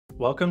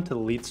Welcome to the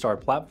LeadStar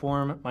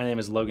platform. My name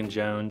is Logan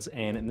Jones,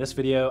 and in this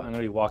video, I'm going to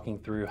be walking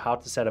through how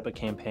to set up a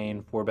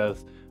campaign for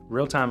both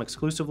real-time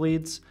exclusive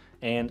leads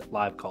and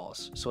live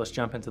calls. So let's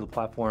jump into the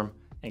platform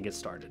and get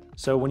started.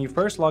 So when you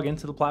first log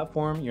into the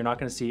platform, you're not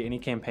going to see any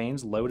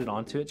campaigns loaded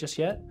onto it just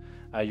yet.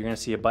 You're going to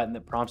see a button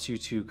that prompts you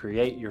to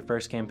create your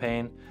first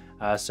campaign.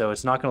 So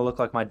it's not going to look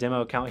like my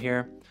demo account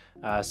here.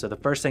 So the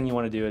first thing you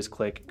want to do is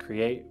click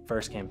Create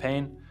First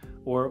Campaign.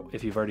 Or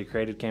if you've already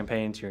created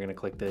campaigns, you're going to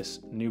click this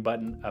new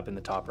button up in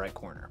the top right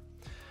corner.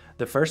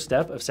 The first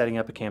step of setting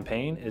up a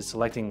campaign is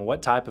selecting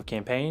what type of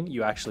campaign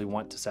you actually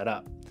want to set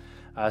up.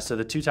 So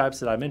the two types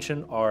that I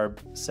mentioned are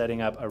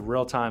setting up a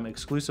real-time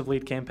exclusive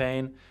lead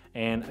campaign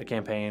and a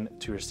campaign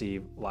to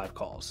receive live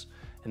calls.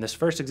 In this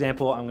first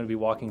example, I'm going to be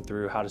walking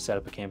through how to set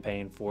up a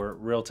campaign for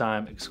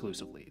real-time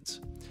exclusive leads.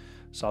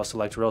 So I'll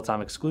select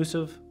real-time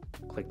exclusive,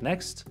 click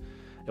next.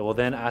 It will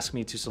then ask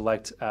me to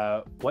select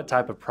what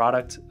type of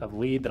product of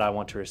lead that I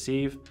want to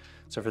receive.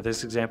 So for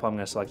this example, I'm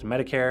going to select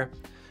Medicare.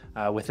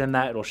 Within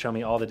that, it'll show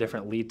me all the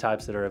different lead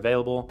types that are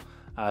available.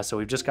 So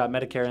we've just got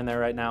Medicare in there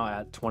right now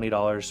at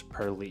 $20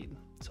 per lead.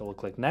 So we'll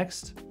click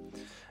next.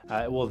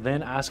 It will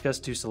then ask us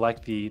to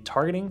select the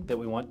targeting that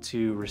we want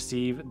to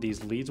receive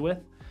these leads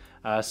with.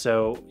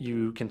 So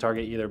you can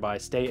target either by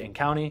state and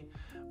county,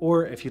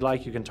 or if you'd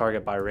like, you can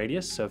target by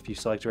radius. So if you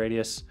select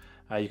radius,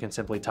 you can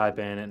simply type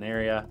in an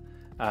area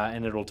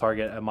and it'll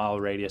target a mile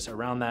radius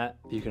around that.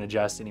 You can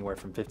adjust anywhere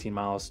from 15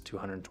 miles to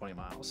 120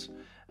 miles.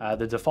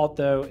 The default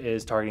though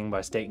is targeting by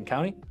state and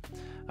county.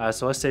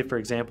 So let's say, for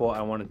example,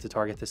 I wanted to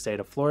target the state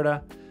of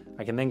Florida.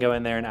 I can then go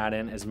in there and add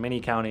in as many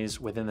counties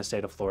within the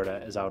state of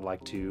Florida as I would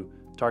like to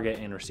target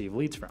and receive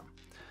leads from.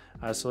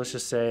 So let's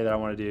just say that I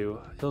want to do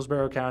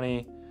Hillsborough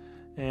County,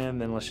 and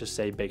then let's just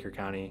say Baker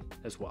County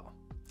as well.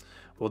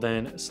 We'll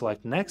then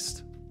select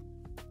next.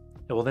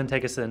 It will then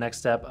take us to the next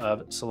step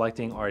of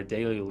selecting our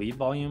daily lead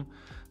volume.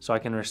 So I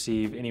can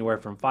receive anywhere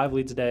from 5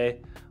 leads a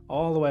day,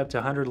 all the way up to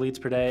 100 leads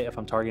per day if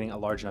I'm targeting a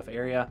large enough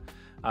area.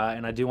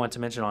 And I do want to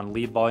mention on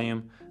lead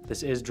volume,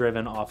 this is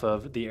driven off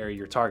of the area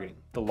you're targeting.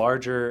 The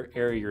larger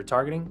area you're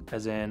targeting,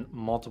 as in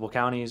multiple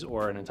counties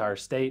or an entire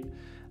state,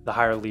 the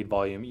higher lead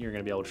volume you're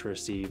going to be able to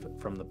receive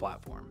from the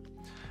platform.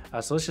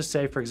 So let's just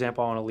say, for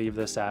example, I want to leave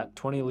this at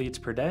 20 leads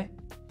per day.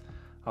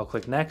 I'll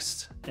click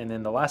next, and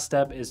then the last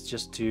step is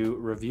just to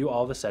review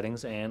all the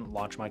settings and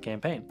launch my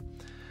campaign.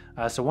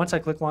 So once I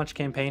click launch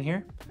campaign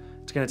here,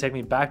 it's going to take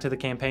me back to the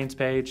campaigns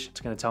page. It's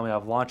going to tell me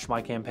I've launched my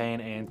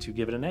campaign and to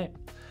give it a name.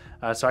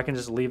 So I can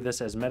just leave this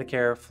as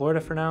Medicare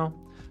Florida for now,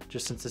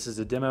 just since this is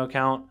a demo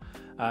account.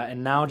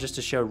 And now, just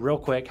to show real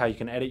quick how you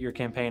can edit your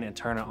campaign and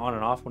turn it on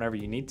and off whenever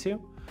you need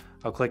to,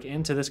 I'll click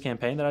into this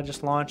campaign that I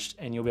just launched,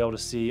 and you'll be able to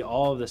see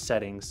all of the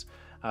settings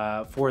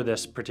for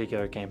this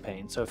particular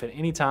campaign. So if at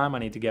any time I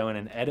need to go in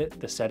and edit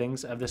the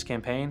settings of this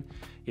campaign,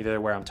 either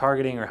where I'm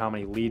targeting or how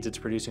many leads it's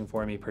producing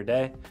for me per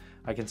day,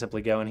 I can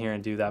simply go in here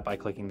and do that by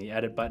clicking the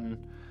edit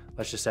button.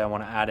 Let's just say I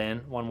want to add in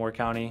one more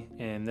county.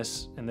 In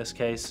this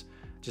case,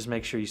 just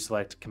make sure you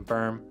select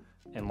confirm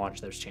and launch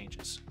those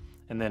changes.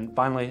 And then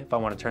finally, if I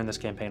want to turn this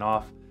campaign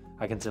off,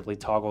 I can simply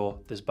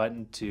toggle this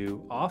button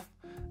to off.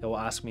 It will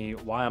ask me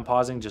why I'm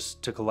pausing,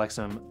 just to collect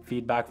some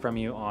feedback from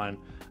you on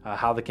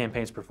how the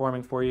campaign's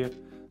performing for you.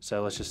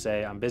 So let's just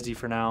say I'm busy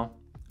for now,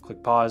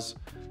 click pause.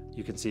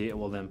 You can see it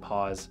will then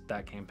pause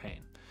that campaign.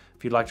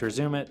 If you'd like to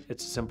resume it,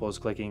 it's as simple as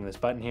clicking this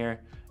button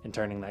here and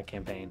turning that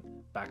campaign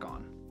back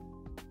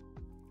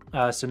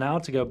on. So now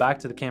to go back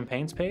to the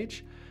campaigns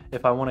page,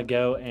 if I want to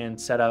go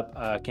and set up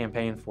a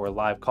campaign for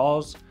live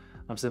calls,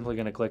 I'm simply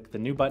going to click the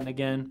new button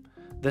again.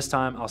 This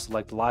time I'll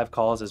select live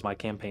calls as my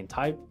campaign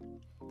type.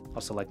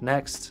 I'll select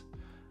next.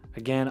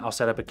 Again, I'll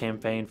set up a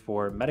campaign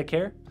for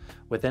Medicare.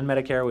 Within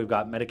Medicare, we've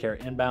got Medicare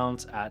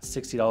inbounds at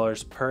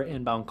 $60 per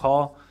inbound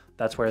call.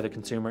 That's where the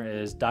consumer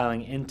is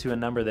dialing into a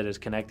number that is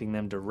connecting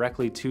them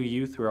directly to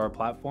you through our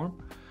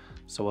platform.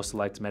 So we'll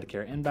select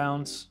Medicare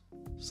inbounds,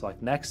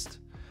 select next.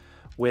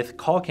 With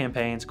call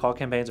campaigns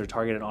are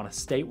targeted on a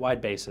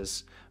statewide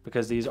basis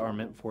because these are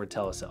meant for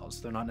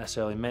telesales. They're not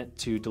necessarily meant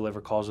to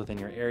deliver calls within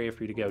your area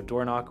for you to go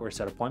door knock or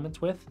set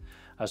appointments with.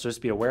 So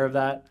just be aware of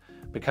that.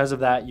 Because of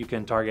that, you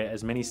can target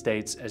as many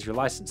states as you're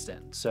licensed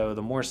in. So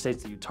the more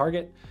states that you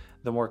target,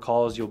 the more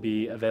calls you'll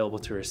be available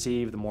to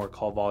receive, the more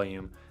call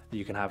volume that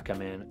you can have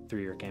come in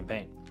through your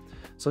campaign.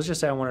 So let's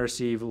just say I want to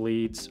receive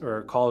leads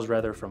or calls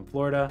rather from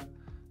Florida,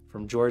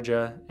 from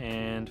Georgia,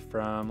 and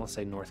from, let's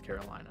say, North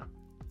Carolina.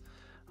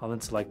 I'll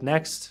then select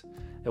next.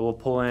 It will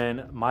pull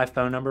in my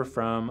phone number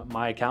from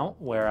my account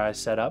where I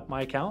set up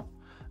my account.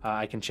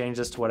 I can change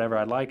this to whatever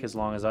I'd like, as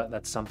long as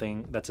that's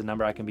a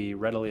number I can be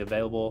readily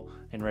available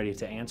and ready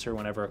to answer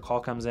whenever a call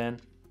comes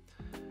in.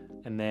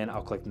 And then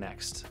I'll click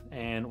next.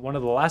 And one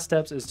of the last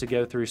steps is to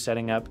go through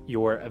setting up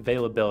your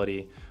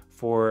availability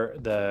for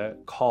the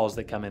calls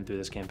that come in through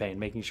this campaign,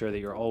 making sure that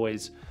you're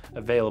always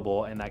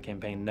available and that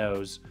campaign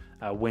knows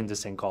when to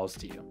send calls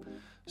to you.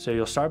 So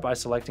you'll start by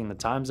selecting the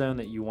time zone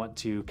that you want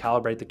to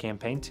calibrate the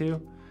campaign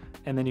to,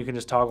 and then you can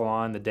just toggle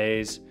on the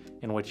days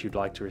in which you'd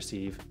like to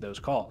receive those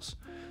calls.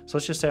 So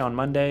let's just say on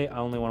Monday, I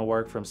only want to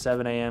work from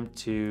 7 a.m.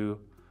 to,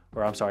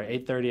 or I'm sorry,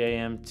 8:30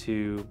 a.m.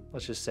 to,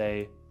 let's just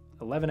say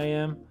 11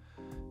 a.m.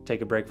 Take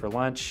a break for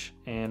lunch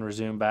and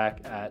resume back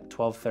at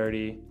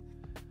 12:30.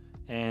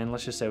 And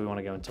let's just say we want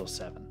to go until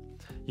 7.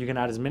 You can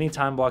add as many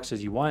time blocks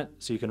as you want,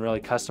 so you can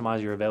really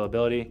customize your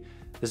availability.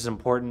 This is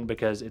important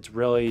because it's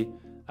really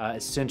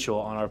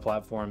essential on our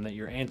platform that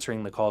you're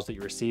answering the calls that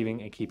you're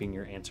receiving and keeping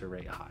your answer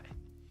rate high.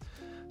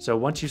 So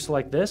once you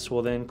select this,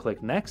 we'll then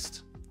click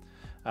next.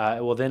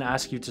 It will then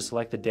ask you to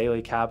select the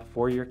daily cap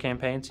for your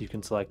campaign. So you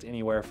can select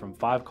anywhere from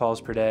 5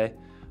 calls per day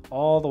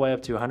all the way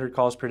up to 100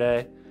 calls per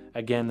day.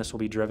 Again, this will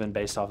be driven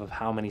based off of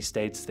how many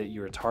states that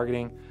you are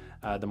targeting.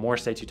 The more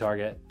states you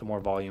target, the more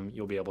volume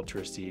you'll be able to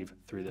receive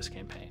through this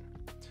campaign.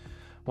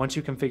 Once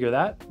you configure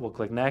that, we'll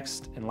click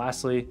next. And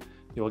lastly,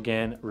 you'll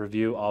again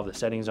review all the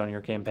settings on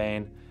your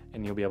campaign,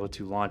 and you'll be able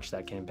to launch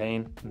that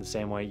campaign in the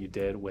same way you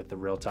did with the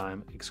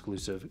real-time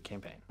exclusive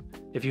campaign.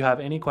 If you have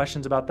any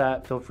questions about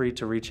that, feel free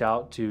to reach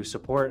out to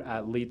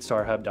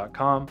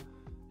support@leadstarhub.com,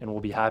 and we'll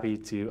be happy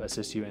to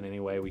assist you in any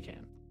way we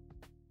can.